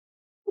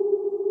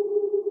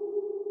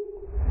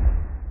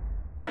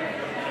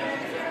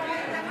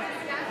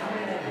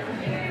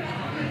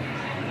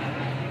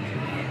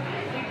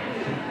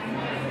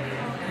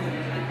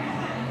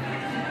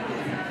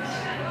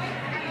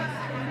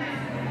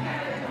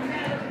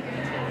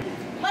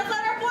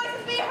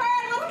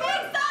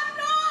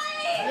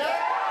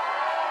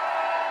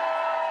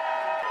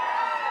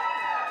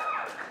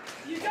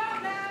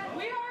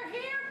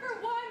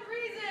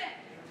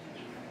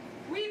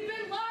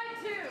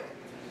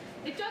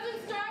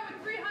doesn't start with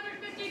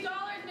 $350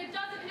 and it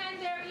doesn't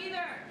end there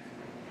either.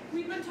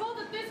 We've been told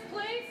that this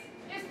place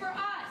is for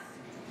us.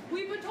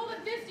 We've been told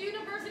that this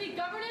university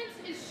governance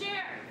is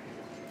shared.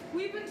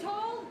 We've been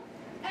told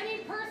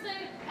any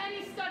person,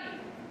 any study.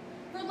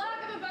 For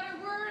lack of a better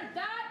word,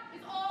 that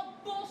is all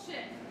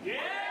bullshit. Yeah!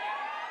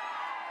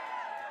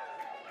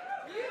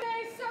 You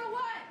say, so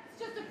what?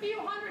 It's just a few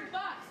 $100.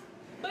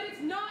 But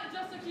it's not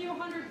just a few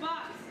 $100.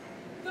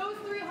 Those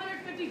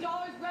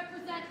 $350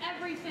 represent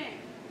everything.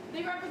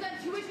 They represent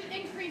tuition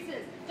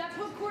increases that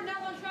put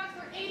Cornell on track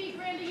for $80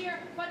 grand a year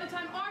by the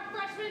time our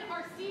freshmen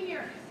are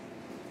seniors.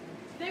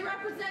 They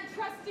represent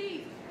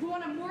trustees who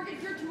want to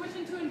mortgage your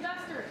tuition to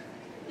investors.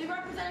 They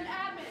represent an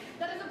admin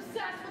that is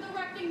obsessed with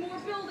erecting more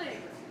buildings.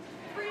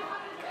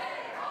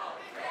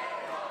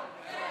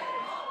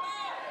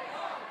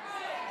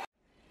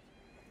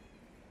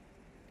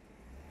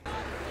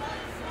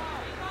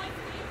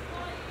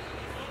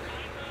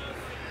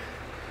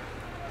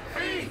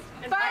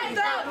 Fight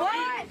the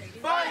what?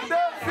 Fight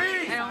the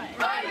fees!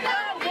 Fight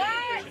the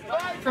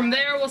what? From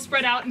there, we'll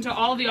spread out into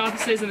all the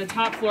offices in the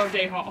top floor of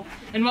Day Hall.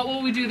 And what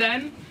will we do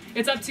then?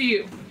 It's up to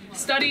you.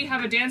 Study,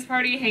 have a dance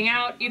party, hang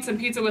out, eat some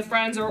pizza with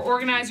friends, or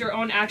organize your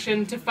own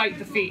action to fight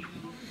the fee.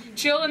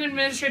 Chill in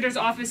administrators'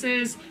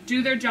 offices,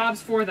 do their jobs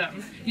for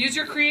them. Use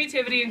your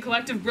creativity and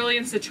collective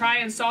brilliance to try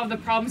and solve the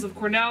problems of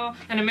Cornell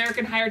and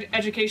American higher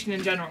education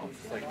in general.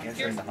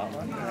 Guessing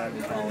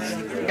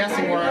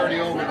we're already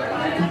over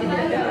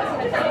there.